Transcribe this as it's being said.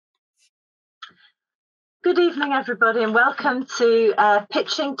Good evening, everybody, and welcome to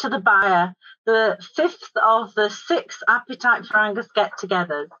Pitching to the Buyer, the fifth of the 6 Appetite for Angus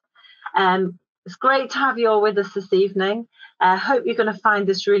get-togethers. It's great to have you all with us this evening. I hope you're going to find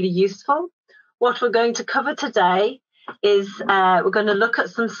this really useful. What we're going to cover today is we're going to look at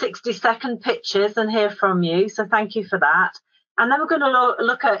some 60-second pitches and hear from you, so thank you for that. And then we're going to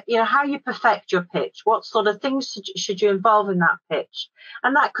look at how you perfect your pitch. What sort of things should you involve in that pitch?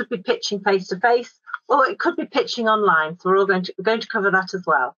 And that could be pitching face-to-face, or it could be pitching online. So we're going to cover that as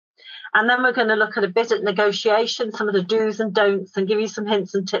well. And then we're going to look at a bit at negotiation, some of the do's and don'ts, and give you some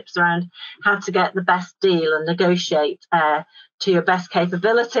hints and tips around how to get the best deal and negotiate to your best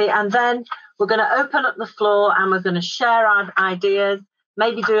capability. And then we're going to open up the floor and we're going to share our ideas,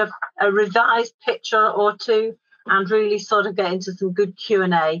 maybe do a revised pitch or two, and really sort of get into some good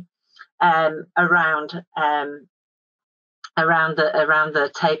Q&A around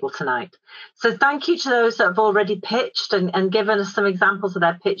the table tonight. So thank you to those that have already pitched and given us some examples of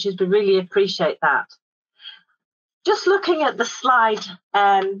their pitches. We really appreciate that. Just looking at the slide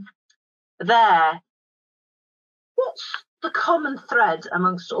there, what's the common thread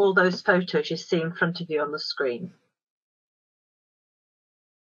amongst all those photos you see in front of you on the screen?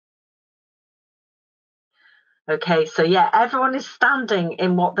 Okay, so yeah, everyone is standing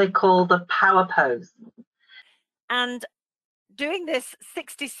in what they call the power pose. And doing this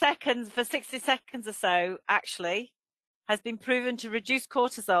 60 seconds or so actually has been proven to reduce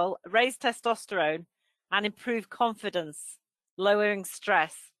cortisol, raise testosterone, and improve confidence, lowering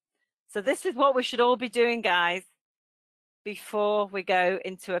stress. So this is what we should all be doing, guys, before we go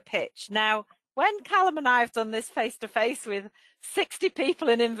into a pitch. Now, when Callum and I have done this face-to-face with 60 people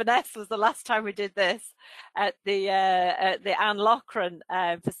in Inverness was the last time we did this at the Anne Loughran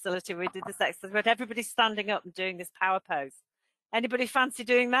facility. We did this exercise with everybody standing up and doing this power pose. Anybody fancy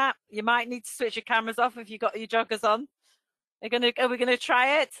doing that? You might need to switch your cameras off if you've got your joggers on. Are we gonna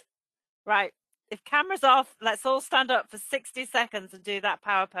try it? Right. If camera's off, let's all stand up for 60 seconds and do that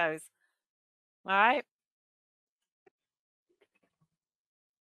power pose. All right.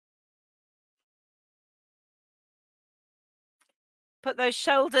 Put those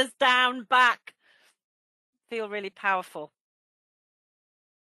shoulders down, back. Feel really powerful.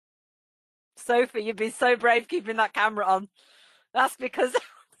 Sophie, you've been so brave keeping that camera on. That's because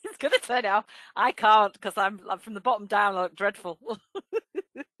it's going to turn out I can't, because I'm from the bottom down. I look dreadful.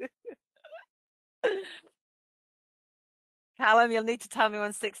 Callum, you'll need to tell me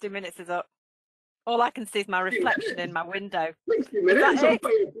when 60 minutes is up. All I can see is my reflection in my window. 60 minutes of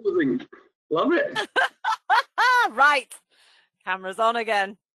fire posing. Love it. Right. Camera's on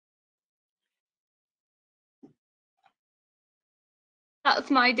again.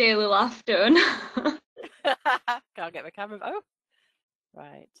 That's my daily laugh done. Can't get my camera. Oh,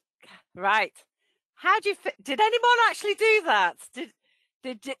 right. How do you? Did anyone actually do that?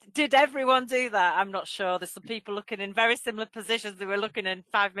 Did everyone do that? I'm not sure. There's some people looking in very similar positions that were looking in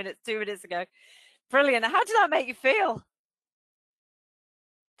 5 minutes, 2 minutes ago. Brilliant. How did that make you feel?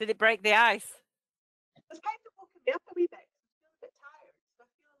 Did it break the ice? It's kind of woken me up a wee bit. I feel a bit tired, so I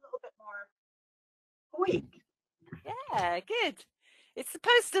feel a little bit more awake. Yeah, good. It's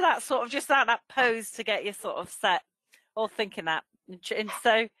supposed to that sort of just that pose to get you sort of set, all thinking that. And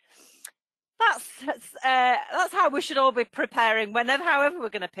so that's how we should all be preparing however we're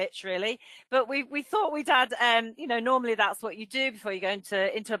going to pitch, really. But we thought we'd add, normally that's what you do before you go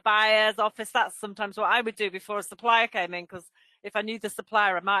into a buyer's office. That's sometimes what I would do before a supplier came in, because if I knew the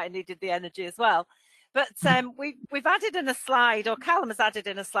supplier, I might have needed the energy as well. But we've added in a slide, or Callum has added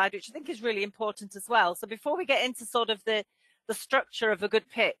in a slide, which I think is really important as well. So before we get into sort of the structure of a good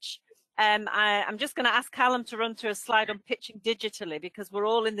pitch, I'm just going to ask Callum to run through a slide on pitching digitally, because we're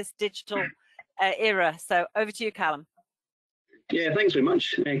all in this digital era. So over to you, Callum. Yeah, thanks very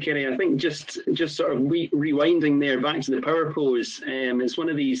much, Kerry. I think just sort of rewinding there back to the power pose, it's one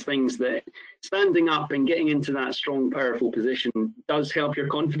of these things that standing up and getting into that strong, powerful position does help your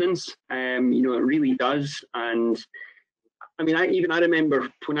confidence. It really does. And I mean, I remember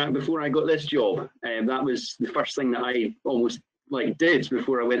before I got this job, that was the first thing that I almost did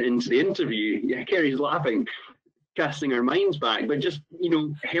before I went into the interview. Yeah, Kerry's laughing, casting our minds back, but just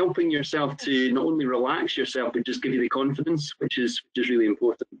helping yourself to not only relax yourself, but just give you the confidence, which is really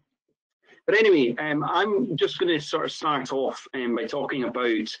important. But anyway, I'm just going to sort of start off by talking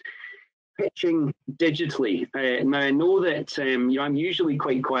about pitching digitally. Now I know that I'm usually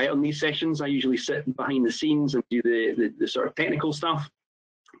quite quiet on these sessions. I usually sit behind the scenes and do the sort of technical stuff.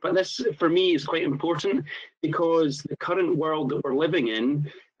 But this, for me, is quite important, because the current world that we're living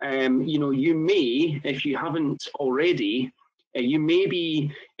in, you may, if you haven't already, You may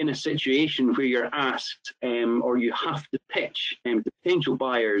be in a situation where you're asked or you have to pitch to potential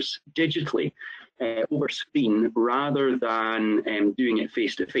buyers digitally over screen rather than doing it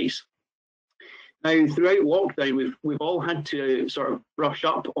face to face. Now, throughout lockdown, we've all had to sort of brush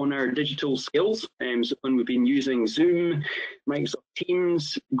up on our digital skills. So when we've been using Zoom, Microsoft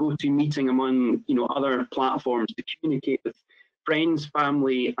Teams, GoToMeeting, among other platforms to communicate with friends,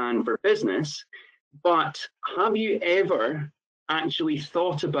 family, and for business. But have you ever actually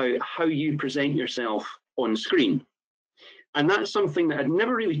thought about how you present yourself on screen? And that's something that had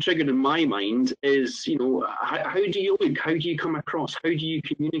never really triggered in my mind. Is how do you look? How do you come across? How do you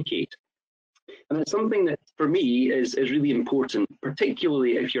communicate? And it's something that, for me, is really important,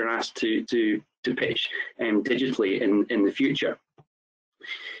 particularly if you're asked to pitch digitally in the future.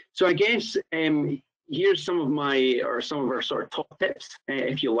 So I guess here's some of our sort of top tips,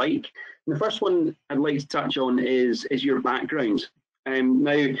 if you like. And the first one I'd like to touch on is your background.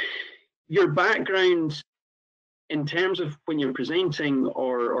 Now, your background, in terms of when you're presenting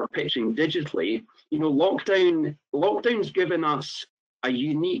or pitching digitally, lockdown's given us a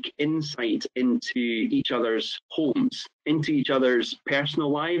unique insight into each other's homes, into each other's personal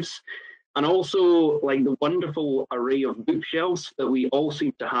lives, and also like the wonderful array of bookshelves that we all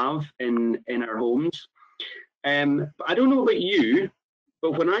seem to have in our homes. But I don't know about you,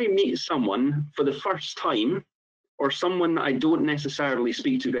 but when I meet someone for the first time, or someone that I don't necessarily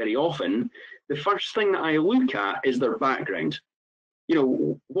speak to very often, the first thing that I look at is their background.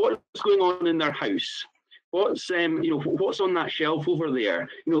 What's going on in their house? What's on that shelf over there?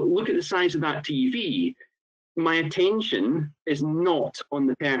 Look at the size of that TV. My attention is not on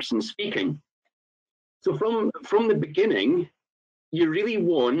the person speaking. So from the beginning, you really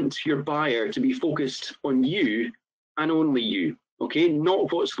want your buyer to be focused on you and only you, okay?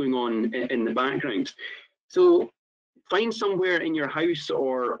 Not what's going on in the background. So find somewhere in your house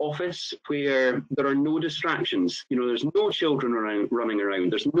or office where there are no distractions. There's no children running around.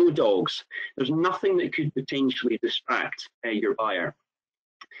 There's no dogs. There's nothing that could potentially distract your buyer.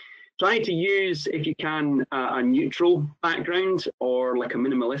 Try to use, if you can, a neutral background or like a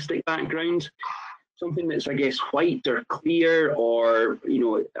minimalistic background. Something that's, I guess, white or clear or, a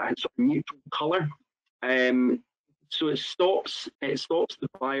sort of neutral color. So it stops the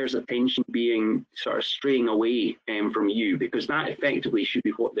buyer's attention being sort of straying away from you, because that effectively should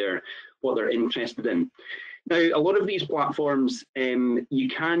be what they're interested in. Now, a lot of these platforms, you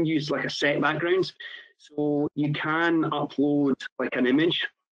can use like a set background, so you can upload like an image.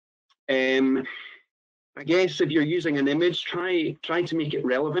 I guess if you're using an image, try to make it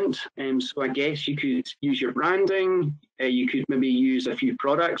relevant. So I guess you could use your branding, you could maybe use a few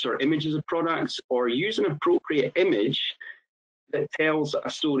products or images of products, or use an appropriate image that tells a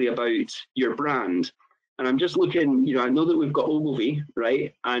story about your brand. And I'm just looking, I know that we've got Ogilvy,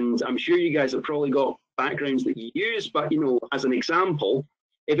 right? And I'm sure you guys have probably got backgrounds that you use, but as an example,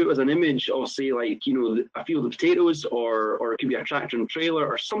 if it was an image of, say, like, a field of potatoes, or it could be a tractor and trailer,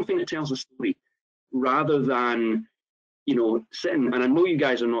 or something that tells a story, rather than sitting, and I know you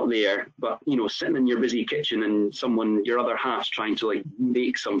guys are not there, but sitting in your busy kitchen and your other half's trying to like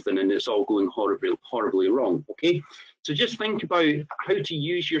make something and it's all going horribly wrong. Okay, so just think about how to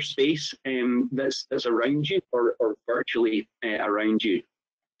use your space that's around you, or virtually around you,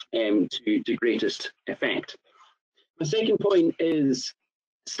 to greatest effect. The second point is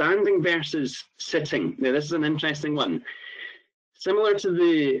standing versus sitting. Now, this is an interesting one. Similar to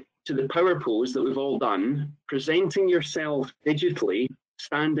the power pose that we've all done, presenting yourself digitally,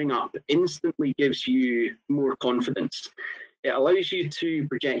 standing up instantly gives you more confidence. It allows you to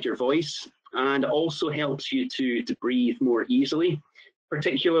project your voice and also helps you to breathe more easily,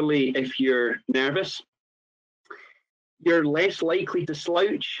 particularly if you're nervous. You're less likely to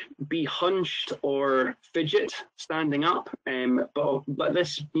slouch, be hunched, or fidget standing up. But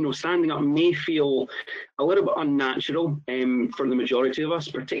this, standing up may feel a little bit unnatural for the majority of us,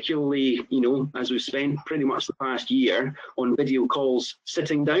 particularly, as we've spent pretty much the past year on video calls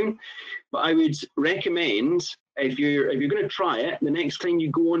sitting down. But I would recommend, if you're going to try it, the next time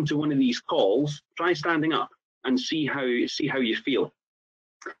you go onto one of these calls, try standing up and see how you feel.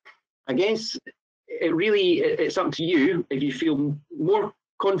 I guess it's up to you. If you feel more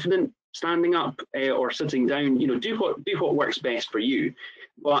confident standing up or sitting down, do what works best for you.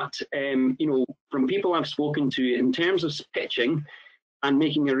 But from people I've spoken to, in terms of pitching and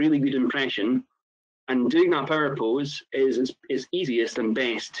making a really good impression and doing that power pose is easiest and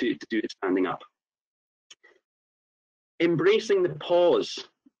best to do it standing up. Embracing the pause.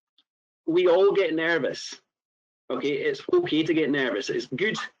 We all get nervous. Okay, it's okay to get nervous. It's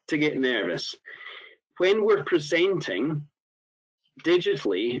good to get nervous. When we're presenting,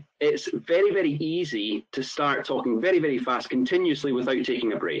 digitally, it's very, very easy to start talking very, very fast continuously without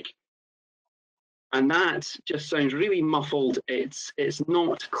taking a break. And that just sounds really muffled. It's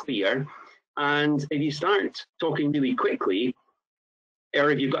not clear. And if you start talking really quickly,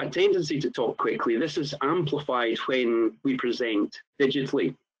 or if you've got a tendency to talk quickly, this is amplified when we present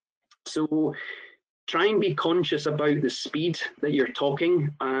digitally. So try and be conscious about the speed that you're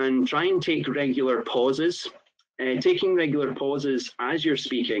talking, and try and take regular pauses. Taking regular pauses as you're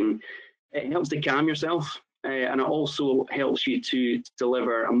speaking, it helps to calm yourself, and it also helps you to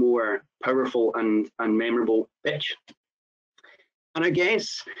deliver a more powerful and memorable pitch. And I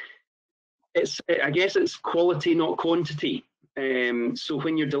guess it's quality, not quantity. So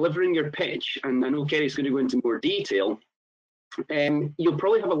when you're delivering your pitch, and I know Kerry's going to go into more detail, you'll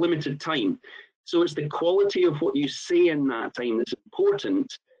probably have a limited time. So it's the quality of what you say in that time that's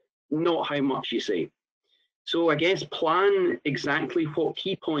important, not how much you say. So I guess plan exactly what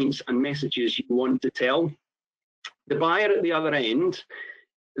key points and messages you want to tell. The buyer at the other end,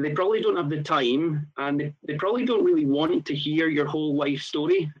 they probably don't have the time, and they probably don't really want to hear your whole life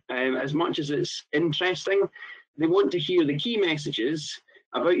story. As much as it's interesting, they want to hear the key messages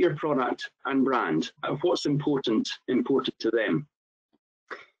about your product and brand, of what's important to them.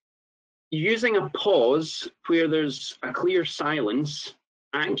 Using a pause where there's a clear silence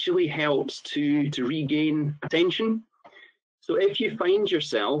actually helps to regain attention. So if you find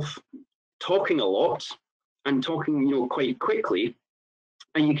yourself talking a lot and talking, quite quickly,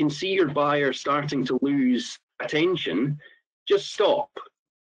 and you can see your buyer starting to lose attention, just stop.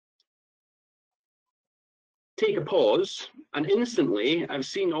 Take a pause, and instantly I've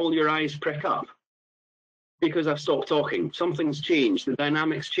seen all your eyes prick up because I've stopped talking. Something's changed, the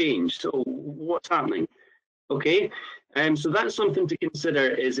dynamics changed. So what's happening? Okay, so that's something to consider,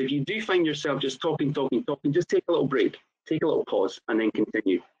 is if you do find yourself just talking, just take a little break, take a little pause, and then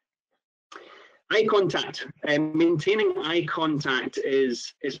continue. Eye contact. Maintaining eye contact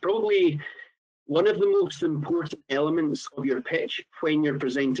is probably one of the most important elements of your pitch when you're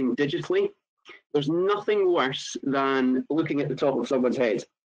presenting digitally. There's nothing worse than looking at the top of someone's head.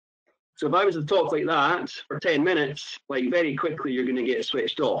 So if I was to talk like that for 10 minutes, like very quickly, you're going to get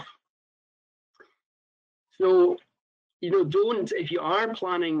switched off. So, don't, if you are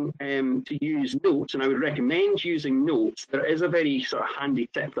planning to use notes, and I would recommend using notes, there is a very sort of handy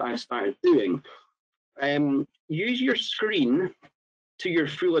tip that I've started doing. Use your screen to your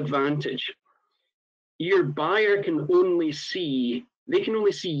full advantage. Your buyer can only see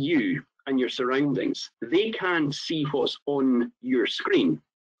you and your surroundings. They can't see what's on your screen.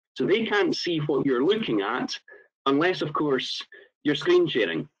 So they can't see what you're looking at unless, of course, you're screen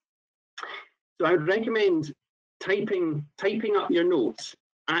sharing. So I would recommend typing up your notes.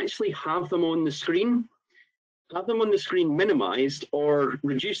 Actually have them on the screen. Have them on the screen minimized or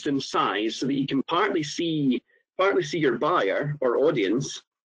reduced in size so that you can partly see your buyer or audience,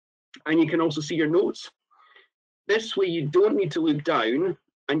 and you can also see your notes. This way you don't need to look down,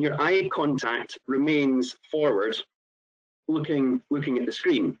 and your eye contact remains forward, looking at the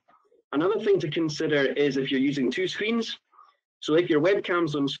screen. Another thing to consider is if you're using two screens. So if your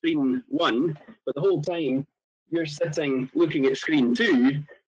webcam's on screen 1, but the whole time you're sitting looking at screen 2,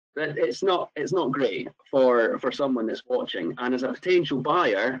 that it's not great for someone that's watching. And as a potential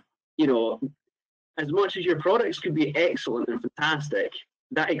buyer, as much as your products could be excellent and fantastic,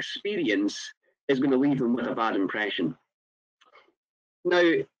 that experience is going to leave them with a bad impression. Now,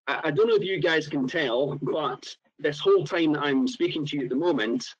 I don't know if you guys can tell, but this whole time that I'm speaking to you at the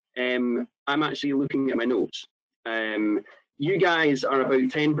moment, I'm actually looking at my notes. You guys are about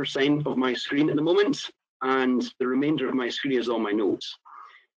 10% of my screen at the moment, and the remainder of my screen is all my notes.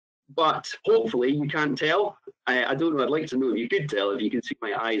 But hopefully you can't tell. I don't know, I'd like to know if you could tell, if you could see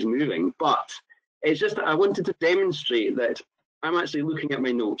my eyes moving, but it's just that I wanted to demonstrate that I'm actually looking at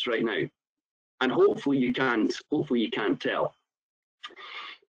my notes right now. And hopefully you can't tell.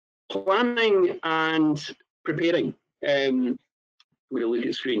 Planning and preparing. We're going to look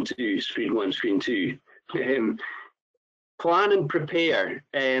at screen 2, screen 1, screen 2. Plan and prepare.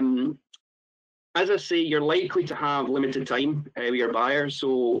 As I say, you're likely to have limited time with your buyer,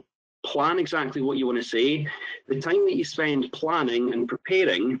 so plan exactly what you want to say. The time that you spend planning and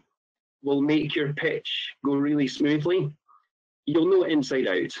preparing will make your pitch go really smoothly. You'll know it inside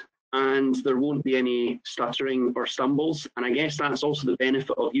out, and there won't be any stuttering or stumbles. And I guess that's also the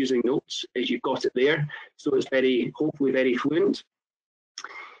benefit of using notes, is you've got it there, so it's hopefully very fluent.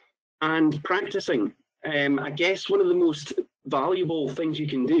 And practicing. I guess one of the most valuable things you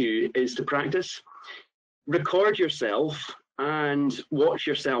can do is to practice. Record yourself and watch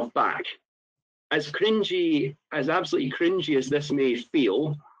yourself back. as cringy, as absolutely cringy as this may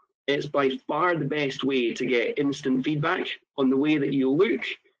feel, it's by far the best way to get instant feedback on the way that you look,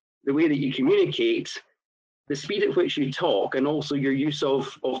 the way that you communicate, the speed at which you talk, and also your use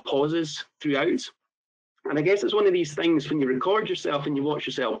of pauses throughout. And I guess it's one of these things when you record yourself and you watch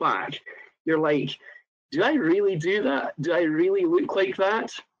yourself back, you're like, did I really do that? Do I really look like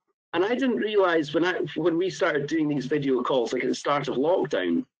that? And I didn't realize when we started doing these video calls, like at the start of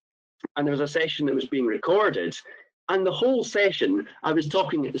lockdown, and there was a session that was being recorded, and the whole session I was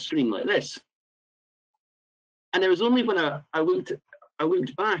talking at the screen like this. And it was only when I looked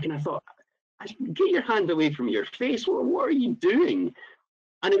back and I thought, get your hand away from your face. What are you doing?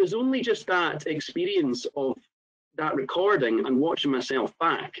 And it was only just that experience of that recording and watching myself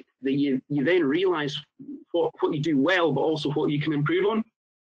back that you then realize what you do well, but also what you can improve on.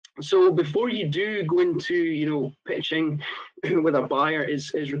 So before you do go into, you know, pitching with a buyer,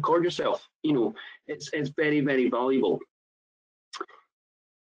 is record yourself. You know, it's very, very valuable.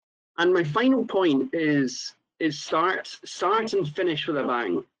 And my final point is start and finish with a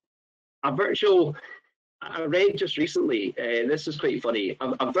bang. I read just recently, this is quite funny,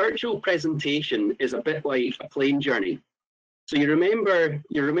 a virtual presentation is a bit like a plane journey. So you remember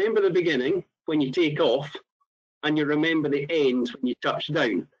the beginning when you take off, and you remember the end when you touch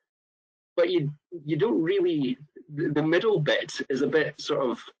down. But you don't really, the middle bit is a bit sort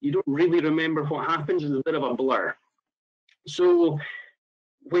of, you don't really remember what happens, it's a bit of a blur. So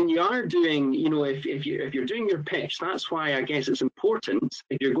when you are doing, you know, if you're doing your pitch, that's why I guess it's important,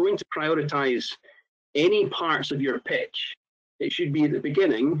 if you're going to prioritize any parts of your pitch, it should be at the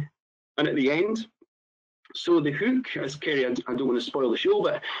beginning and at the end. So the hook, as Kerry, I don't want to spoil the show,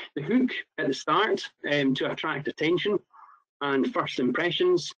 but the hook at the start to attract attention and first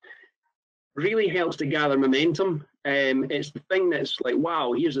impressions really helps to gather momentum. It's the thing that's like,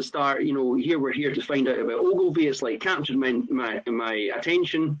 wow, here's the start, you know, here we're here to find out about Ogilvy. It's like captured my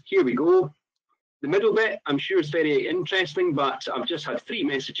attention. Here we go. The middle bit, I'm sure is very interesting, but I've just had 3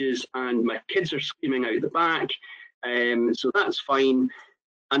 messages and my kids are screaming out the back. So that's fine.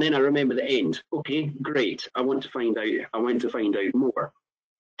 And then I remember the end. Okay, great. I want to find out more.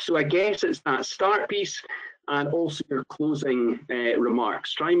 So I guess it's that start piece and also your closing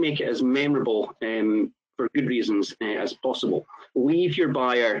remarks. Try and make it as memorable for good reasons as possible. Leave your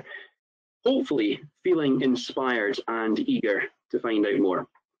buyer hopefully feeling inspired and eager to find out more.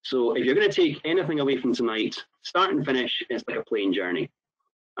 So if you're going to take anything away from tonight, start and finish is like a plane journey.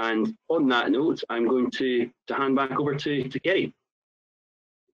 And on that note, I'm going to hand back over to Kerry.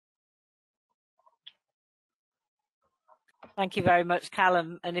 Thank you very much,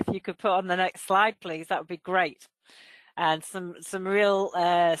 Callum. And if you could put on the next slide, please, that would be great. And some real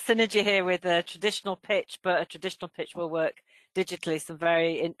synergy here with a traditional pitch, but a traditional pitch will work digitally. Some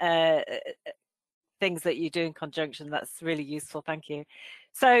very things that you do in conjunction. That's really useful. Thank you.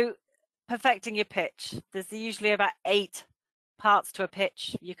 So perfecting your pitch. There's usually about 8 parts to a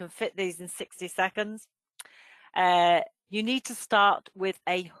pitch. You can fit these in 60 seconds. You need to start with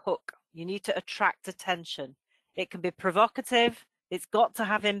a hook. You need to attract attention. It can be provocative. It's got to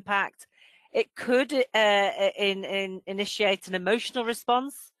have impact. It could initiate an emotional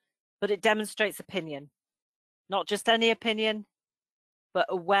response, but it demonstrates opinion. Not just any opinion, but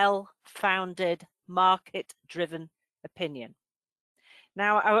a well-founded, market-driven opinion.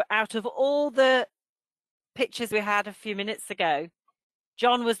 Now, out of all the pitches we had a few minutes ago,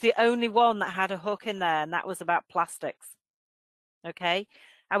 John was the only one that had a hook in there, and that was about plastics. Okay,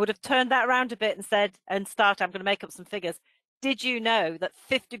 I would have turned that around a bit and said, I'm going to make up some figures. Did you know that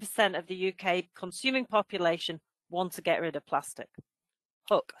 50% of the UK consuming population want to get rid of plastic?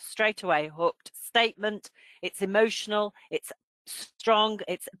 Hook, straight away, hooked. Statement, it's emotional, it's strong,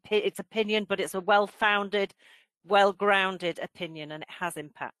 it's opinion, but it's a well-founded, well-grounded opinion, and it has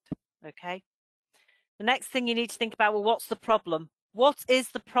impact. Okay. The next thing you need to think about, well, what's the problem? What is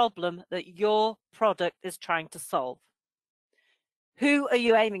the problem that your product is trying to solve? Who are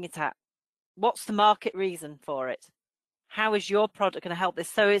you aiming it at? What's the market reason for it? How is your product going to help this?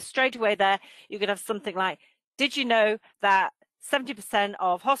 So it's straight away there, you could have something like, did you know that 70%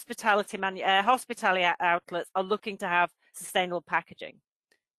 of hospitality outlets are looking to have sustainable packaging?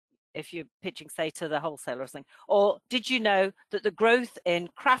 If you're pitching, say, to the wholesaler or something. Or did you know that the growth in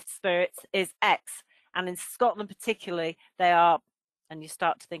craft spirits is X? And in Scotland particularly, they are, and you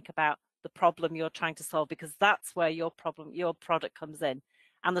start to think about the problem you're trying to solve, because that's where your product comes in.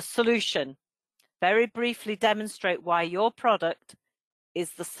 And the solution, very briefly demonstrate why your product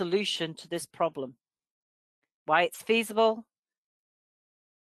is the solution to this problem, why it's feasible,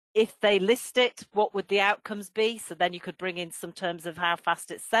 if they list it, what would the outcomes be? So then you could bring in some terms of how fast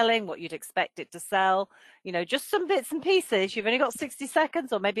it's selling, what you'd expect it to sell, you know, just some bits and pieces. You've only got 60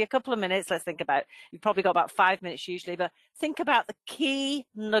 seconds or maybe a couple of minutes. Let's think about, you've probably got about 5 minutes usually, but think about the key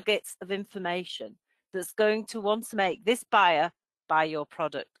nuggets of information that's going to want to make this buyer buy your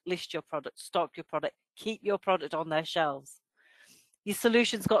product, list your product, stock your product, keep your product on their shelves. Your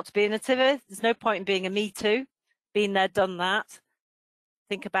solution's got to be innovative. There's no point in being a me too, been there, done that.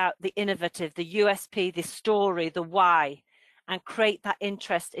 Think about the innovative, the USP, the story, the why, and create that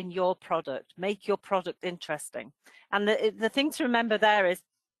interest in your product. Make your product interesting. And the thing to remember there is,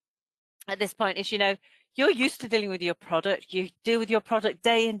 at this point, is, you know, you're used to dealing with your product. You deal with your product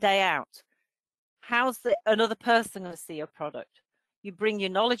day in, day out. How's another person going to see your product? You bring your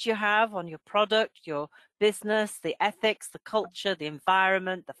knowledge you have on your product, your business, the ethics, the culture, the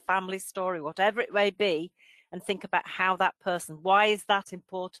environment, the family story, whatever it may be, and think about how that person, why is that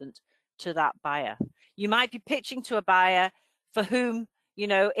important to that buyer? You might be pitching to a buyer for whom, you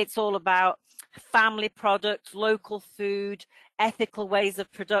know, it's all about family products, local food, ethical ways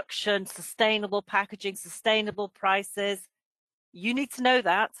of production, sustainable packaging, sustainable prices. You need to know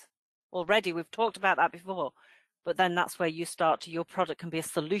that already. We've talked about that before, but then that's where you start to, your product can be a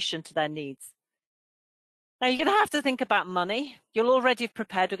solution to their needs. Now, you're going to have to think about money. You'll already have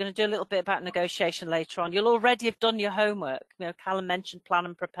prepared. We're going to do a little bit about negotiation later on. You'll already have done your homework. You know, Callum mentioned plan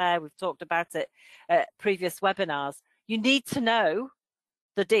and prepare. We've talked about it at previous webinars. You need to know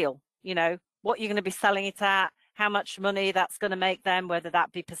the deal, you know, what you're going to be selling it at, how much money that's going to make them, whether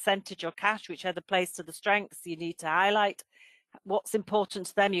that be percentage or cash, whichever plays to the strengths you need to highlight. What's important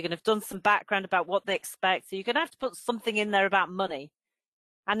to them. You're going to have done some background about what they expect. So you're going to have to put something in there about money.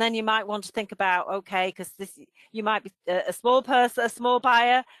 And then you might want to think about, okay, because this, you might be a small person, a small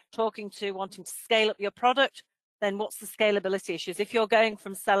buyer wanting to scale up your product. Then what's the scalability issues? If you're going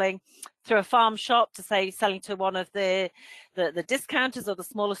from selling through a farm shop to, say, selling to one of the discounters or the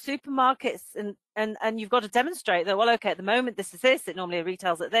smaller supermarkets, and you've got to demonstrate that, well, okay, at the moment this is this, it normally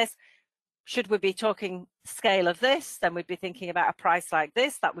retails at this. Should we be talking scale of this? Then we'd be thinking about a price like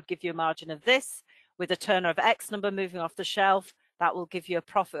this. That would give you a margin of this. With a turnover of X number moving off the shelf, that will give you a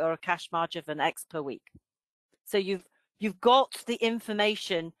profit or a cash margin of an X per week. So you've got the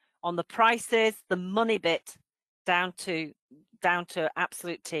information on the prices, the money bit, down to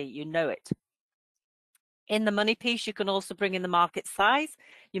absolute T. You know it. In the money piece, you can also bring in the market size.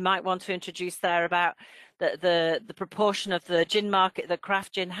 You might want to introduce there about the proportion of the gin market that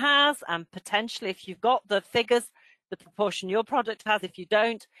craft gin has, and potentially, if you've got the figures, the proportion your product has. If you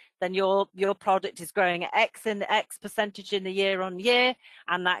don't, then your product is growing at X in the X percentage in the year on year,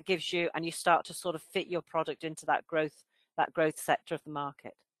 and that gives you, and you start to sort of fit your product into that growth sector of the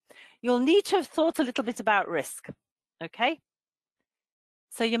market. You'll need to have thought a little bit about risk, okay?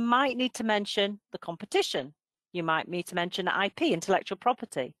 So you might need to mention the competition. You might need to mention IP, intellectual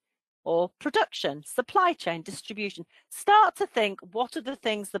property, or production, supply chain, distribution. Start to think, what are the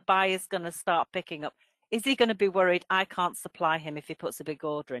things the buyer's going to start picking up? Is he going to be worried I can't supply him if he puts a big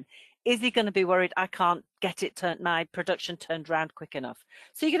order in? Is he going to be worried I can't get it my production turned around quick enough?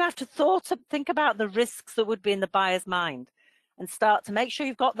 So you're going to have to think about the risks that would be in the buyer's mind, and start to make sure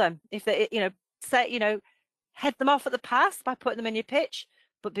you've got them. If they, head them off at the pass by putting them in your pitch,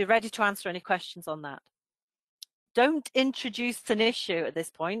 but be ready to answer any questions on that. Don't introduce an issue at this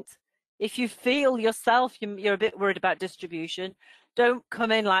point. If you feel yourself you're a bit worried about distribution, don't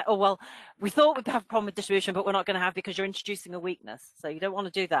come in like, oh, well, we thought we'd have a problem with distribution, but we're not going to have, because you're introducing a weakness. So you don't want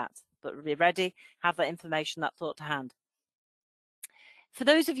to do that, but be ready, have that information, that thought to hand. For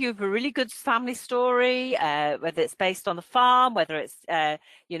those of you who have a really good family story, whether it's based on the farm, whether it's,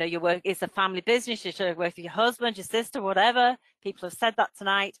 your work is a family business, you work with your husband, your sister, whatever, people have said that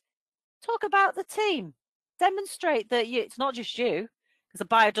tonight. Talk about the team. Demonstrate that it's not just you, because a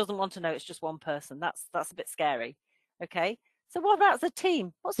buyer doesn't want to know it's just one person. That's a bit scary. Okay. So what about the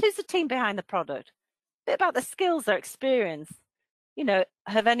team? Who's the team behind the product? A bit about the skills, their experience. You know,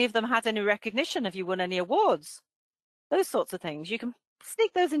 have any of them had any recognition? Have you won any awards? Those sorts of things. You can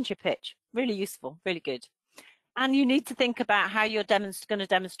sneak those into your pitch. Really useful, really good. And you need to think about how you're going to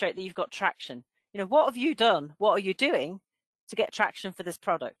demonstrate that you've got traction. You know, what have you done? What are you doing to get traction for this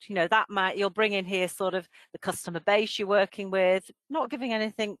product? You know, you'll bring in here sort of the customer base you're working with, not giving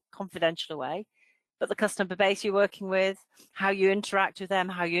anything confidential away, but the customer base you're working with, how you interact with them,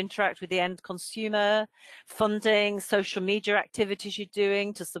 how you interact with the end consumer, funding, social media activities you're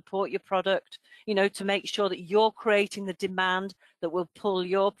doing to support your product, you know, to make sure that you're creating the demand that will pull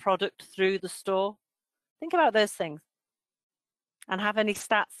your product through the store. Think about those things and have any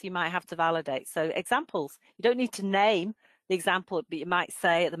stats you might have to validate. So examples, you don't need to name the example you might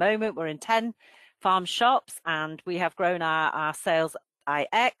say at the moment, we're in 10 farm shops and we have grown our sales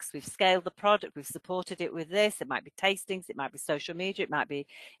IX, we've scaled the product, we've supported it with this. It might be tastings, it might be social media, it might be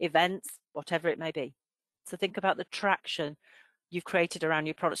events, whatever it may be. So think about the traction you've created around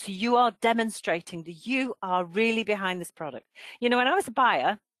your product. So you are demonstrating that you are really behind this product. You know, when I was a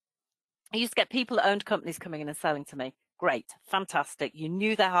buyer, I used to get people that owned companies coming in and selling to me. Great, fantastic. You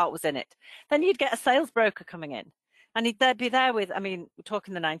knew their heart was in it. Then you'd get a sales broker coming in and they'd be there with, I mean, we're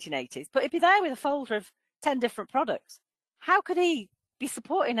talking the 1980s, but he'd be there with a folder of 10 different products. How could he be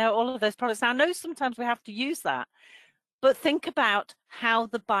supporting all of those products? Now, I know sometimes we have to use that, but think about how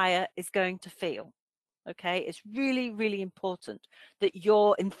the buyer is going to feel. Okay, it's really, really important that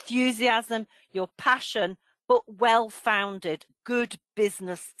your enthusiasm, your passion, but well-founded, good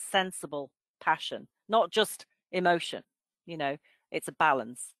business, sensible passion, not just emotion. You know, it's a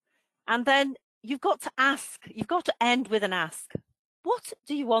balance. And then you've got to ask, you've got to end with an ask. What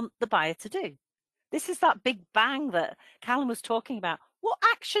do you want the buyer to do? This is that big bang that Callum was talking about. What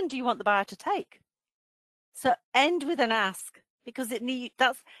action do you want the buyer to take? So end with an ask, because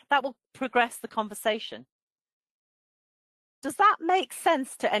that will progress the conversation. Does that make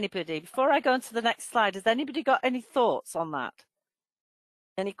sense to anybody? Before I go on to the next slide, has anybody got any thoughts on that?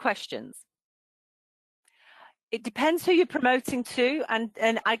 Any questions? It depends who you're promoting to, and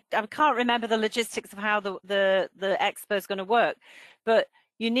I can't remember the logistics of how the expo is going to work, but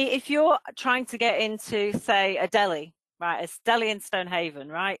you need, if you're trying to get into, say, a deli, right, a deli in Stonehaven,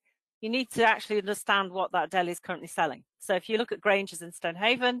 right, you need to actually understand what that deli is currently selling. So if you look at Granger's in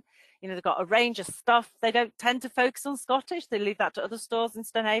Stonehaven, you know, they've got a range of stuff. They don't tend to focus on Scottish. They leave that to other stores in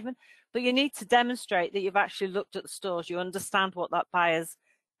Stonehaven. But you need to demonstrate that you've actually looked at the stores. You understand what that buyer's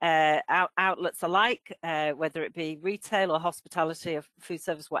outlets are like, whether it be retail or hospitality or food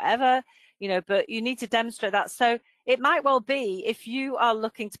service, whatever, you know, but you need to demonstrate that. So it might well be, if you are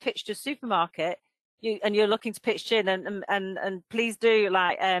looking to pitch to a supermarket, you're looking to pitch in, and please do,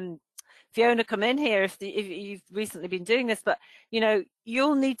 like, Fiona, come in here if you've recently been doing this, but you know,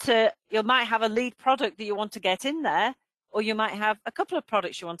 you might have a lead product that you want to get in there, or you might have a couple of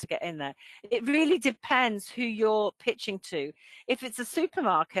products you want to get in there. It really depends who you're pitching to. If it's a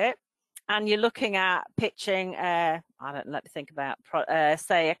supermarket and you're looking at pitching, let me think about,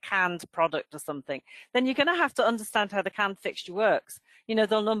 say, a canned product or something, then you're going to have to understand how the canned fixture works. You know,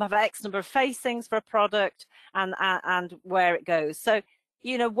 they'll have X number of facings for a product and where it goes. So,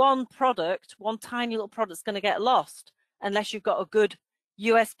 you know, one tiny little product is going to get lost unless you've got a good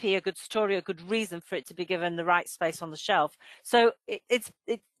USP, a good story, a good reason for it to be given the right space on the shelf. So it's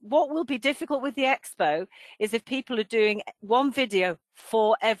what will be difficult with the expo is if people are doing one video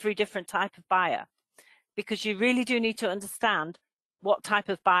for every different type of buyer, because you really do need to understand what type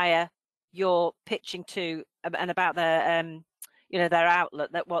of buyer you're pitching to and about their you know, their outlet,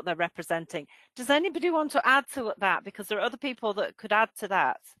 what they're representing. Does anybody want to add to that? Because there are other people that could add to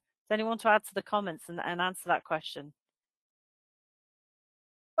that. Does anyone want to add to the comments and answer that question?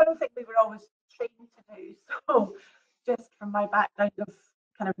 One thing we were always trained to do, so just from my background of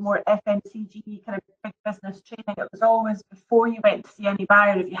kind of more FMCG, kind of big business training, it was always, before you went to see any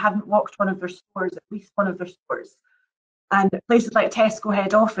buyer, if you hadn't walked one of their stores, at least one of their stores. And places like Tesco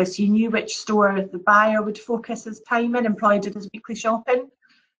head office, you knew which store the buyer would focus his time in and probably did his weekly shopping.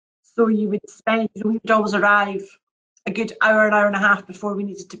 So you would spend, we would always arrive a good hour and a half before we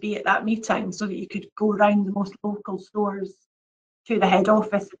needed to be at that meeting, so that you could go around the most local stores to the head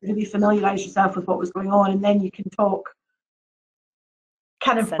office and really familiarise yourself with what was going on, and then you can talk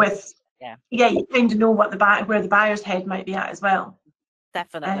kind of with, you kind of know what where the buyer's head might be at as well.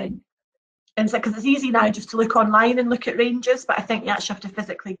 Definitely. And so, because it's easy now just to look online and look at ranges, but I think you actually have to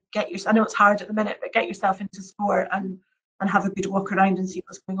physically get I know it's hard at the minute, but get yourself into store and have a good walk around and see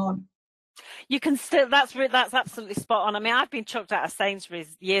what's going on. You can still, that's absolutely spot on. I mean, I've been chucked out of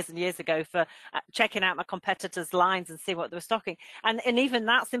Sainsbury's years and years ago for checking out my competitors' lines and see what they were stocking. And even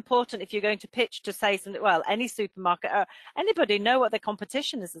that's important if you're going to pitch to, say, something, well, any supermarket or anybody, know what their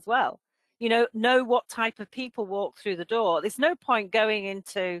competition is as well. You know what type of people walk through the door. There's no point going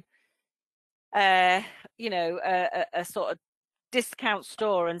into, you know, a sort of discount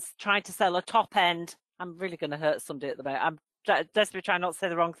store and trying to sell a top end. I'm really going to hurt somebody at the moment. I'm desperately trying not to say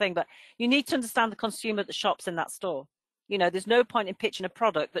the wrong thing, but you need to understand the consumer that shops in that store. You know, there's no point in pitching a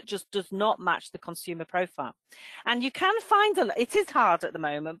product that just does not match the consumer profile. And you can find it is hard at the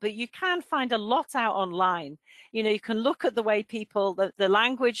moment, but you can find a lot out online. You know, you can look at the way people, the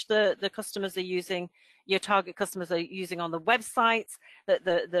language the customers are using, your target customers are using on the websites,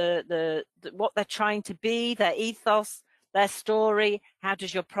 what they're trying to be, their ethos, their story. How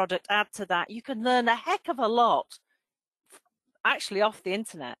does your product add to that? You can learn a heck of a lot actually off the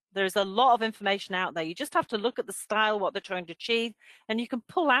internet. There's a lot of information out there. You just have to look at the style, what they're trying to achieve, and you can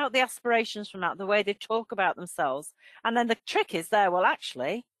pull out the aspirations from that, the way they talk about themselves. And then the trick is there, well,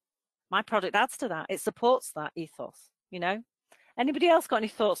 actually, my product adds to that. It supports that ethos, you know. Anybody else got any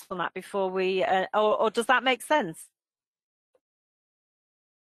thoughts on that before we, or does that make sense?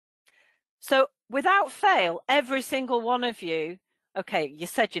 So without fail, every single one of you, okay, you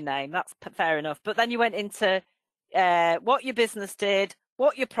said your name, that's fair enough. But then you went into what your business did,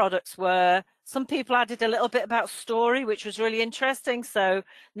 what your products were. Some people added a little bit about story, which was really interesting. So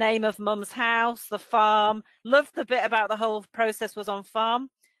name of mum's house, the farm. Loved the bit about the whole process was on farm.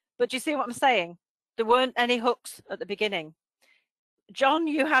 But do you see what I'm saying? There weren't any hooks at the beginning. John,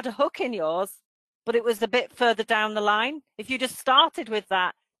 you had a hook in yours, but it was a bit further down the line. If you just started with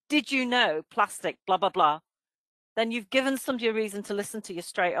that, did you know plastic, blah, blah, blah, then you've given somebody a reason to listen to you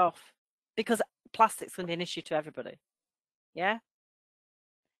straight off, because plastic's going to be an issue to everybody. Yeah?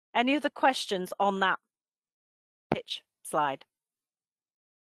 Any other questions on that pitch slide?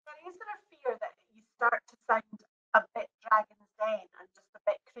 Is there a fear that you start to sound a bit Dragon's Den and just a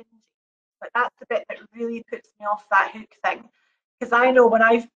bit cringy? But that's the bit that really puts me off that hook thing. Because I know when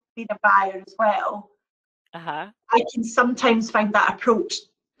I've been a buyer as well, I can sometimes find that approach,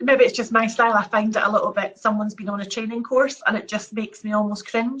 maybe it's just my style, I find it a little bit, someone's been on a training course and it just makes me almost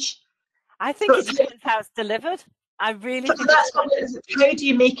cringe. I think it depends how it's delivered. I really think that's what it is. How do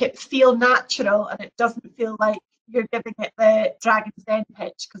you make it feel natural and it doesn't feel like you're giving it the Dragon's Den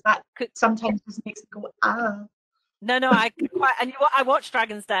pitch? Because that sometimes just makes me go, ah. No, I watch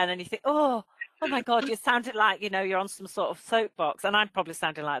Dragon's Den and you think, oh my God, you sounded like, you know, you're on some sort of soapbox. And I'm probably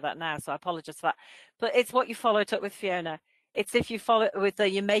sounding like that now, so I apologize for that. But it's what you followed up with, Fiona. It's if you follow it with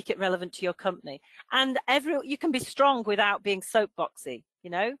you make it relevant to your company. And you can be strong without being soapboxy, you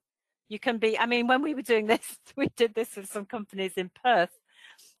know? You can be, I mean, when we were doing this, we did this with some companies in Perth.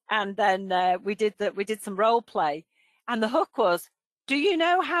 And then we did some role play. And the hook was, do you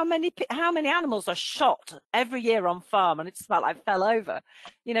know how many animals are shot every year on farm? And it just felt like I fell over,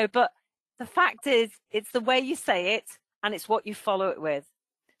 you know, but the fact is, it's the way you say it and it's what you follow it with.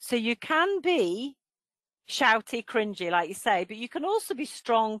 So you can be shouty, cringy, like you say, but you can also be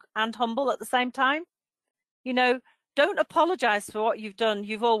strong and humble at the same time. You know, don't apologize for what you've done.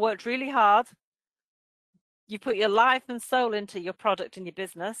 You've all worked really hard. You put your life and soul into your product and your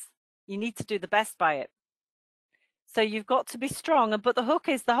business. You need to do the best by it. So you've got to be strong. But the hook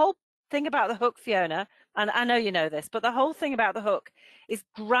is, the whole thing about the hook, Fiona, and I know you know this, but the whole thing about the hook is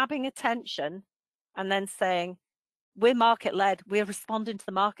grabbing attention and then saying, we're market led, we're responding to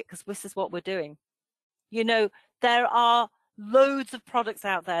the market because this is what we're doing. You know, there are loads of products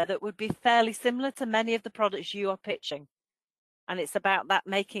out there that would be fairly similar to many of the products you are pitching. And it's about that,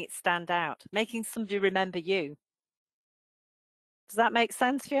 making it stand out, making somebody remember you. Does that make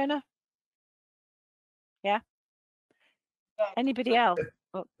sense, Fiona? Yeah? Anybody else?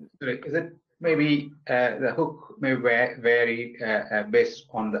 Is it maybe the hook may vary based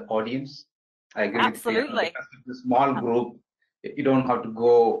on the audience? I agree. Absolutely. Because it's a small group, you don't have to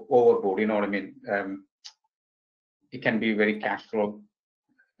go overboard, you know what I mean? It can be very casual.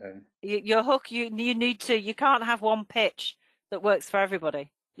 Your hook, you can't have one pitch that works for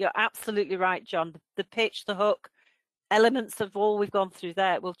everybody. You're absolutely right, John. The pitch, the hook, elements of all we've gone through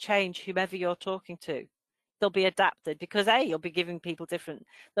there will change whomever you're talking to. They'll be adapted because you'll be giving people different.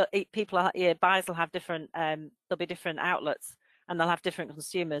 Buyers will have different. There'll be different outlets, and they'll have different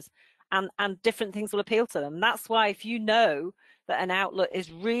consumers, and different things will appeal to them. And that's why if you know that an outlet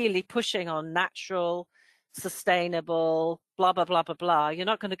is really pushing on natural, sustainable, blah blah blah blah blah, you're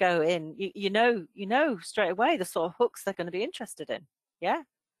not going to go in. You know straight away the sort of hooks they're going to be interested in. Yeah.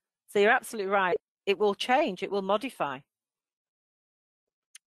 So you're absolutely right. It will change. It will modify.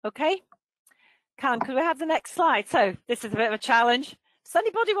 Okay. Callum, could we have the next slide? So this is a bit of a challenge. Does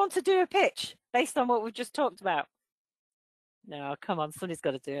anybody want to do a pitch based on what we've just talked about? No, come on, somebody's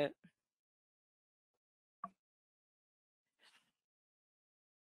got to do it.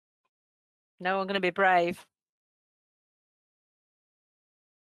 No one going to be brave.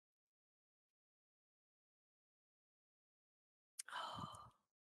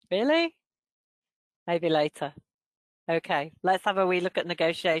 Really? Maybe later. Okay, let's have a wee look at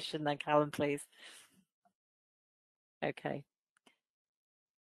negotiation then, Callum, please. Okay.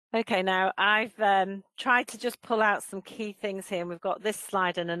 Okay, now I've tried to just pull out some key things here. And we've got this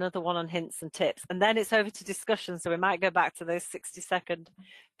slide and another one on hints and tips. And then it's over to discussion. So we might go back to those 60-second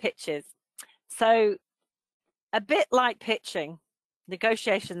pitches. So a bit like pitching,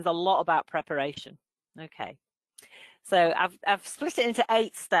 negotiation's a lot about preparation. Okay. So I've split it into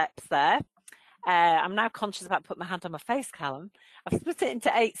 8 steps there. I'm now conscious about putting my hand on my face, Callum. I've split it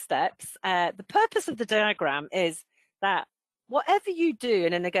into 8 steps. The purpose of the diagram is that whatever you do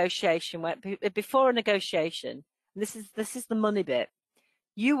in a negotiation, before a negotiation, and this is the money bit,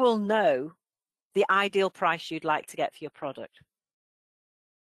 you will know the ideal price you'd like to get for your product.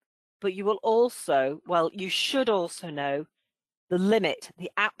 But you will also, well, you should also know the limit,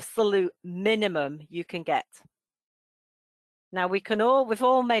 the absolute minimum you can get. Now we've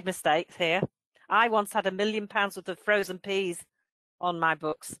all made mistakes here. I once had £1 million worth of frozen peas on my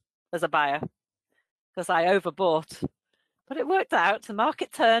books as a buyer because I overbought. But it worked out. The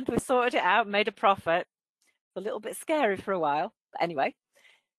market turned. We sorted it out, made a profit. It's a little bit scary for a while. But anyway,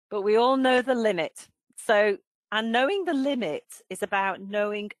 but we all know the limit. So, and knowing the limit is about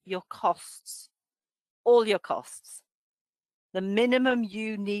knowing your costs, all your costs, the minimum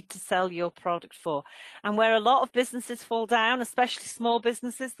you need to sell your product for. And where a lot of businesses fall down, especially small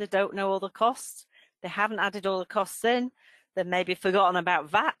businesses, they don't know all the costs. They haven't added all the costs in. They've maybe forgotten about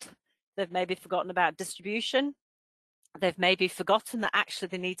VAT. They've maybe forgotten about distribution. They've maybe forgotten that actually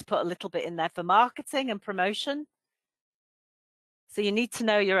they need to put a little bit in there for marketing and promotion. So you need to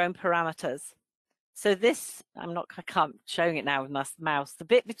know your own parameters. So this, I can't showing it now with my mouse. The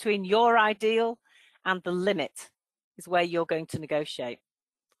bit between your ideal and the limit is where you're going to negotiate,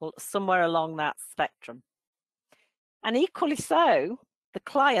 or somewhere along that spectrum. And equally so, the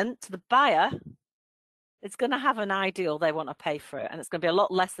client, the buyer, is going to have an ideal they want to pay for it, and it's going to be a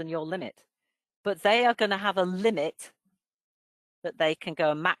lot less than your limit. But they are going to have a limit that they can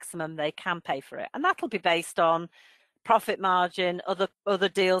go a maximum they can pay for it. And that'll be based on profit margin, other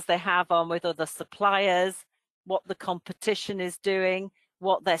deals they have on with other suppliers, what the competition is doing,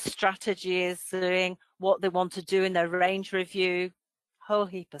 what their strategy is doing, what they want to do in their range review, whole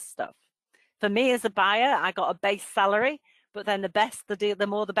heap of stuff. For me as a buyer, I got a base salary, but then the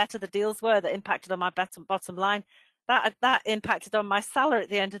more the better the deals were that impacted on my bottom line, that impacted on my salary at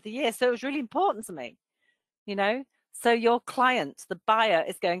the end of the year. So it was really important to me, you know. So your client, the buyer,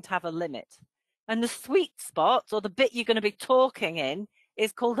 is going to have a limit. And the sweet spot, or the bit you're going to be talking in,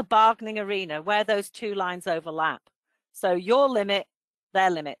 is called the bargaining arena, where those two lines overlap. So your limit, their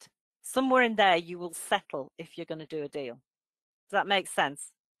limit. Somewhere in there you will settle if you're going to do a deal. Does that make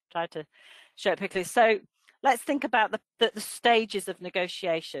sense? Try to show it quickly. So let's think about the stages of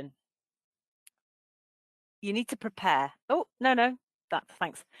negotiation. You need to prepare. Oh, no,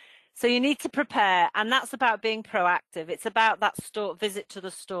 thanks. So you need to prepare, and that's about being proactive. It's about that visit to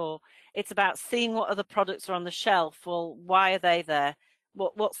the store. It's about seeing what other products are on the shelf. Well, why are they there?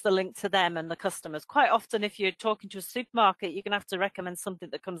 What's the link to them and the customers? Quite often, if you're talking to a supermarket, you're going to have to recommend something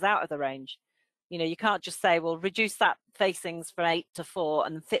that comes out of the range. You know, you can't just say, well, reduce that facings from 8 to 4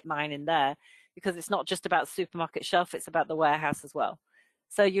 and fit mine in there, because it's not just about supermarket shelf, it's about the warehouse as well.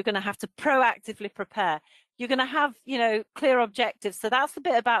 So you're going to have to proactively prepare. You're going to have, you know, clear objectives. So that's the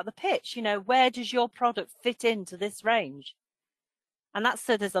bit about the pitch. You know, where does your product fit into this range? And that's,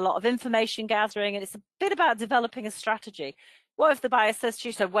 so there's a lot of information gathering, and it's a bit about developing a strategy. What if the buyer says to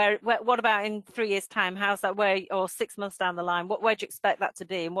you, so what about in 3 years' time? How's that, or 6 months down the line? Where do you expect that to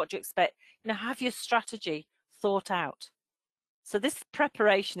be? And what do you expect? You know, have your strategy thought out. So this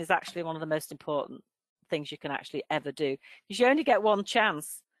preparation is actually one of the most important things you can actually ever do, because you only get one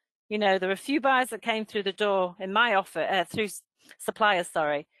chance. You know, there are a few buyers that came through the door in my offer, through suppliers,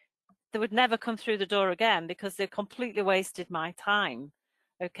 sorry, they would never come through the door again because they completely wasted my time.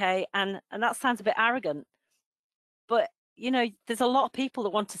 Okay, and that sounds a bit arrogant, but you know, there's a lot of people that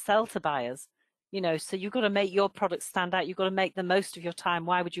want to sell to buyers, you know, so you've got to make your product stand out. You've got to make the most of your time.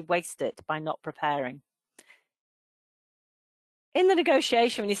 Why would you waste it by not preparing? In the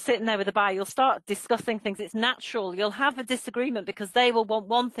negotiation, when you're sitting there with the buyer, you'll start discussing things. It's natural. You'll have a disagreement because they will want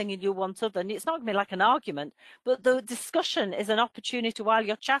one thing and you want other. And it's not going to be like an argument, but the discussion is an opportunity while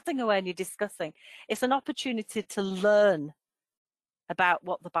you're chatting away and you're discussing. It's an opportunity to learn about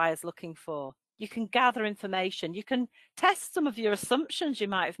what the buyer's looking for. You can gather information. You can test some of your assumptions you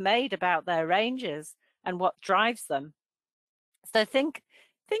might have made about their ranges and what drives them. So think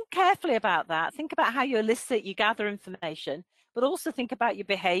carefully about that. Think about how you elicit, you gather information, but also think about your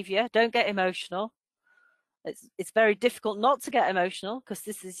behavior. Don't get emotional. It's very difficult not to get emotional because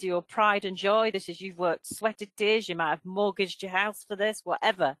this is your pride and joy. This is, you've worked, sweated tears. You might have mortgaged your house for this,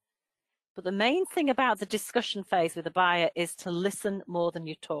 whatever. But the main thing about the discussion phase with the buyer is to listen more than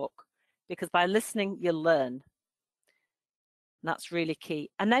you talk, because by listening, you'll learn. And that's really key.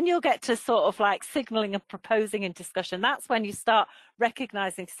 And then you'll get to sort of like signaling and proposing in discussion. That's when you start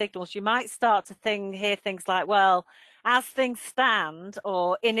recognizing signals. You might start to hear things like, well, as things stand,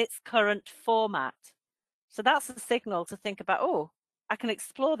 or in its current format. So that's a signal to think about, oh, I can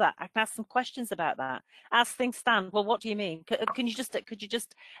explore that. I can ask some questions about that. As things stand, well, what do you mean? Could you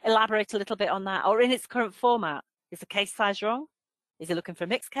just elaborate a little bit on that? Or in its current format, is the case size wrong? Is he looking for a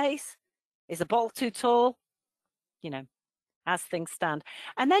mixed case? Is the bottle too tall? You know, as things stand.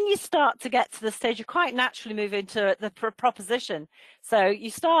 And then you start to get to the stage, you quite naturally move into the proposition. So you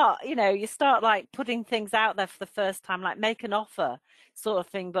start, you start like putting things out there for the first time, like make an offer sort of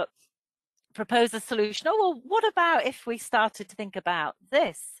thing, but propose a solution. Oh, well, what about if we started to think about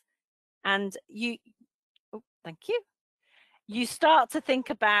this? And thank you. You start to think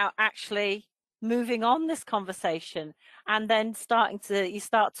about actually moving on this conversation, and then you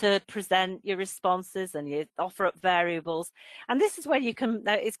start to present your responses and you offer up variables. And this is where you can,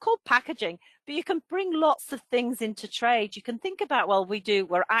 it's called packaging, but you can bring lots of things into trade. You can think about, well,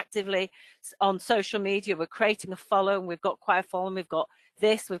 we're actively on social media, we're creating a following, we've got quite a following, we've got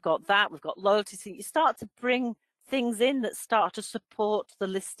this, we've got that, we've got loyalty. So you start to bring things in that start to support the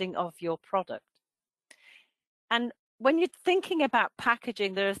listing of your product. And when you're thinking about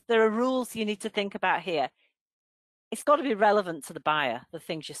packaging, there are rules you need to think about here. It's got to be relevant to the buyer, the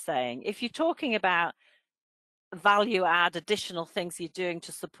things you're saying. If you're talking about value add, additional things you're doing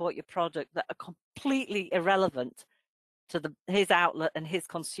to support your product that are completely irrelevant to his outlet and his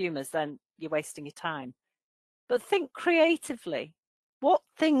consumers, then you're wasting your time. But think creatively. What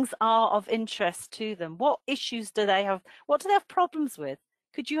things are of interest to them? What issues do they have? What do they have problems with?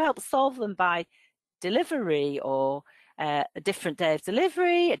 Could you help solve them by delivery or a different day of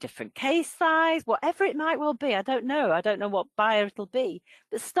delivery, a different case size, whatever it might well be? I don't know what buyer it'll be,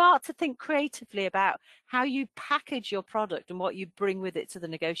 but start to think creatively about how you package your product and what you bring with it to the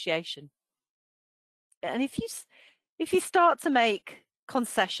negotiation. And if you start to make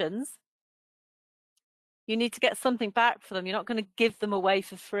concessions, you need to get something back for them. You're not going to give them away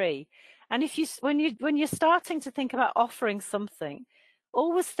for free. And when you're starting to think about offering something,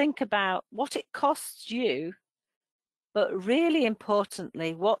 always think about what it costs you, but really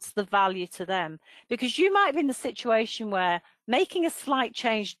importantly, what's the value to them? Because you might be in the situation where making a slight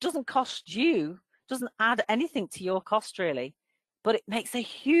change doesn't cost you, doesn't add anything to your cost really, but it makes a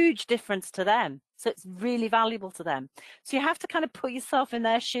huge difference to them. So it's really valuable to them. So you have to kind of put yourself in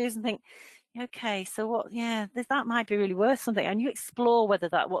their shoes and think, okay, so that might be really worth something, and you explore whether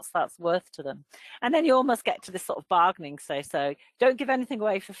that's worth to them. And then you almost get to this sort of bargaining. So don't give anything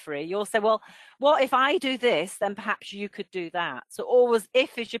away for free. You'll say, well, what if I do this, then perhaps you could do that. So always,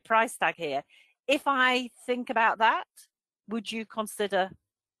 if is your price tag here. If I think about that, would you consider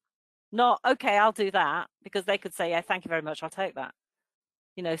not, okay, I'll do that, because they could say, yeah, thank you very much, I'll take that.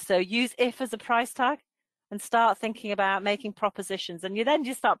 So use if as a price tag and start thinking about making propositions, and you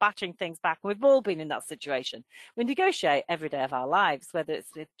just start batching things back. We've all been in that situation. We negotiate every day of our lives, whether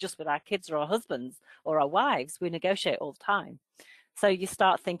it's just with our kids or our husbands or our wives, we negotiate all the time. So you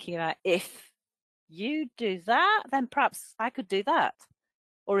start thinking about, if you do that, then perhaps I could do that.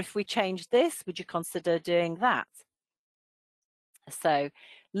 Or if we change this, would you consider doing that? So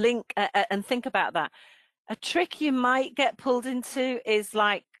link and think about that. A trick you might get pulled into is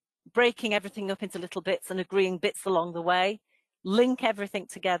like breaking everything up into little bits and agreeing bits along the way. Link everything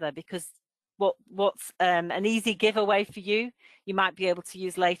together, because what's an easy giveaway for you might be able to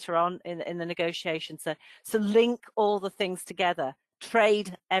use later on in the negotiation. So link all the things together,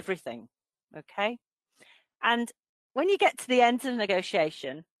 trade everything, okay? And when you get to the end of the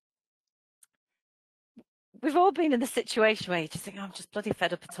negotiation, we've all been in the situation where you just think, oh, I'm just bloody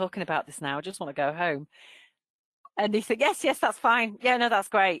fed up of talking about this now, I just want to go home. And you think, yes, that's fine. Yeah, no, that's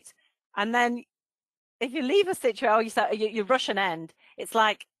great. And then if you leave a situation, you rush an end, it's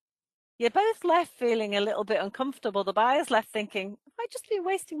like you're both left feeling a little bit uncomfortable. The buyer's left thinking, I just be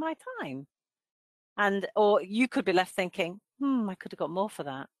wasting my time. Or you could be left thinking, I could have got more for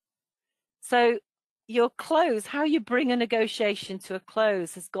that. So your close, how you bring a negotiation to a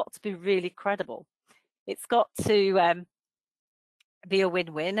close, has got to be really credible. It's got to be a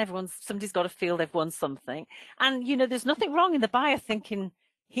win-win. Somebody's got to feel they've won something. And, there's nothing wrong in the buyer thinking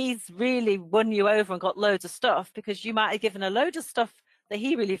he's really won you over and got loads of stuff, because you might have given a load of stuff that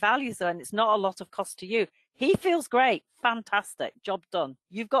he really values, and it's not a lot of cost to you. He feels great, fantastic, job done.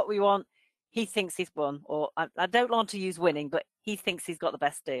 You've got what you want. He thinks he's won, or I don't want to use winning, but he thinks he's got the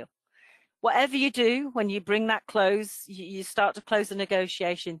best deal. Whatever you do, when you bring that close, you start to close the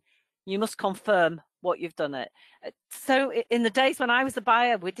negotiation, you must confirm what you've done it. So in the days when I was a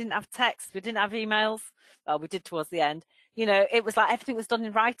buyer, we didn't have text, we didn't have emails. Well, we did towards the end. It was like everything was done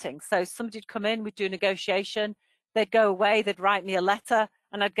in writing. So somebody'd come in, we'd do a negotiation, they'd go away, they'd write me a letter,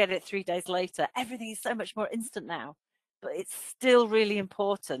 and I'd get it 3 days later. Everything is so much more instant now, but it's still really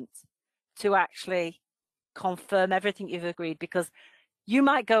important to actually confirm everything you've agreed, because You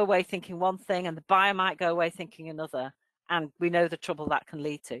might go away thinking one thing and the buyer might go away thinking another, and we know the trouble that can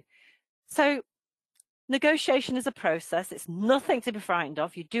lead to. So negotiation is a process. It's nothing to be frightened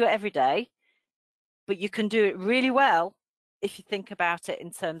of. You do it every day, but you can do it really well if you think about it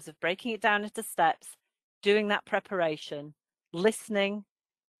in terms of breaking it down into steps, doing that preparation, listening,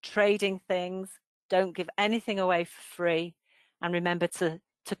 trading things. Don't give anything away for free, and remember to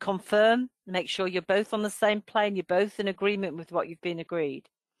confirm, make sure you're both on the same plane, you're both in agreement with what you've been agreed.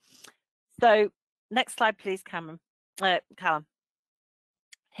 So next slide, please, Callum.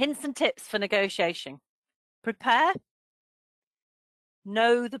 Hints and tips for negotiation. Prepare.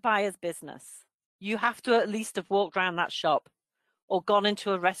 Know the buyer's business. You have to at least have walked around that shop or gone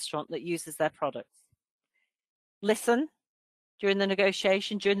into a restaurant that uses their products. Listen during the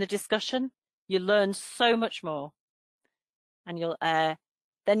negotiation, during the discussion. You learn so much more, and you'll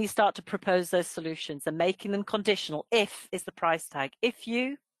then you start to propose those solutions and making them conditional. If is the price tag. If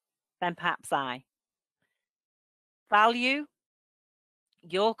you, then perhaps I. Value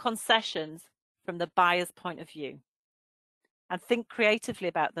your concessions from the buyer's point of view, and think creatively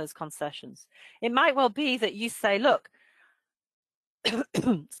about those concessions. It might well be that you say, look,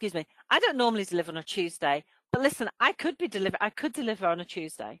 excuse me, I don't normally deliver on a Tuesday, but listen, I could deliver on a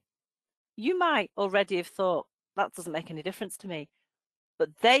Tuesday. You might already have thought, that doesn't make any difference to me. But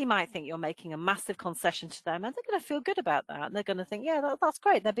they might think you're making a massive concession to them, and they're going to feel good about that. And they're going to think, yeah, that's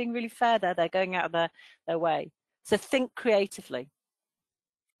great. They're being really fair there. They're going out of their way. So think creatively,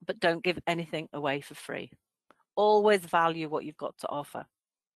 but don't give anything away for free. Always value what you've got to offer.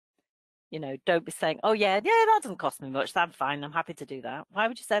 You know, don't be saying, oh, yeah, that doesn't cost me much. I'm fine. I'm happy to do that. Why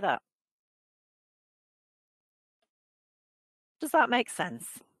would you say that? Does that make sense?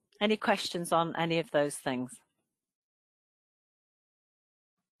 Any questions on any of those things?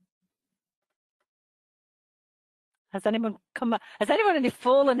 Has anyone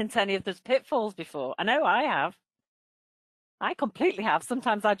fallen into any of those pitfalls before? I know I have. I completely have.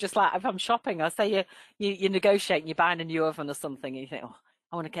 Sometimes I just like, if I'm shopping, I say you negotiate and you're buying a new oven or something, and you think, oh,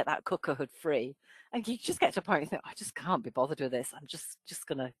 I want to get that cooker hood free. And you just get to a point where you think, I just can't be bothered with this. I'm just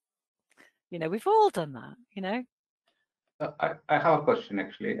gonna, you know, we've all done that, you know. I have a question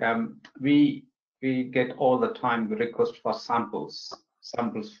actually. We get all the time the request for samples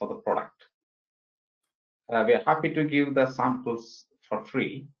for the product. We are happy to give the samples for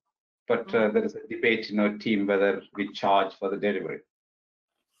free, but there is a debate in our team whether we charge for the delivery.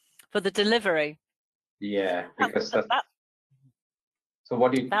 For the delivery. Yeah, because so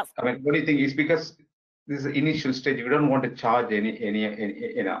what do you? I mean, what do you think? Is because this is the initial stage. We don't want to charge any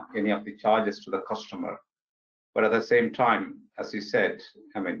of the charges to the customer, but at the same time, as you said,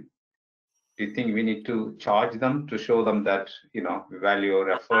 I mean, do you think we need to charge them to show them that we value our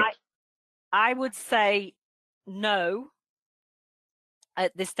effort? I would say no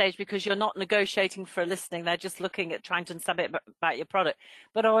at this stage, because you're not negotiating for a listing. They're just looking at trying to understand a bit about your product.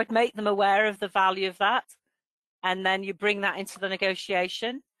 But I would make them aware of the value of that, and then you bring that into the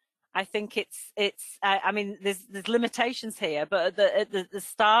negotiation. I think it's I mean, there's limitations here, but at the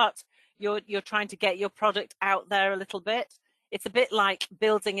start, you're trying to get your product out there a little bit. It's a bit like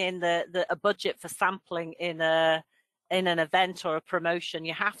building in a budget for sampling in an event or a promotion.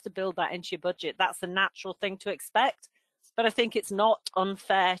 You have to build that into your budget. That's a natural thing to expect. But I think it's not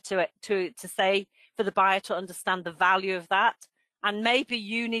unfair to say for the buyer to understand the value of that. And maybe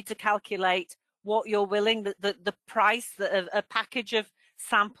you need to calculate what you're willing, the price, a package of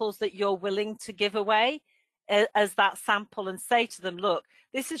samples that you're willing to give away as that sample, and say to them, look,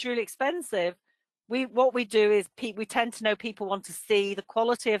 this is really expensive. What we do is we tend to know people want to see the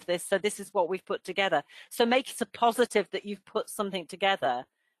quality of this, so this is what we've put together. So make it a positive that you've put something together,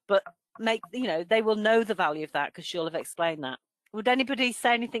 but they will know the value of that because you'll have explained that. Would anybody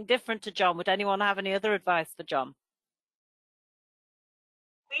say anything different to John? Would anyone have any other advice for John?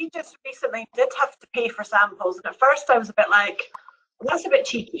 We just recently did have to pay for samples, and at first I was a bit like, well, that's a bit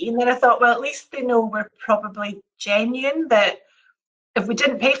cheeky, and then I thought, well, at least they know we're probably genuine, that if we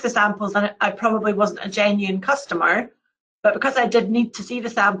didn't pay for the samples, then I probably wasn't a genuine customer. But because I did need to see the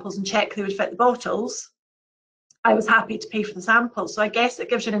samples and check they would fit the bottles, I was happy to pay for the samples. So I guess it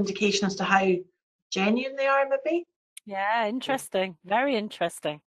gives you an indication as to how genuine they are, maybe. Yeah, interesting. Very interesting.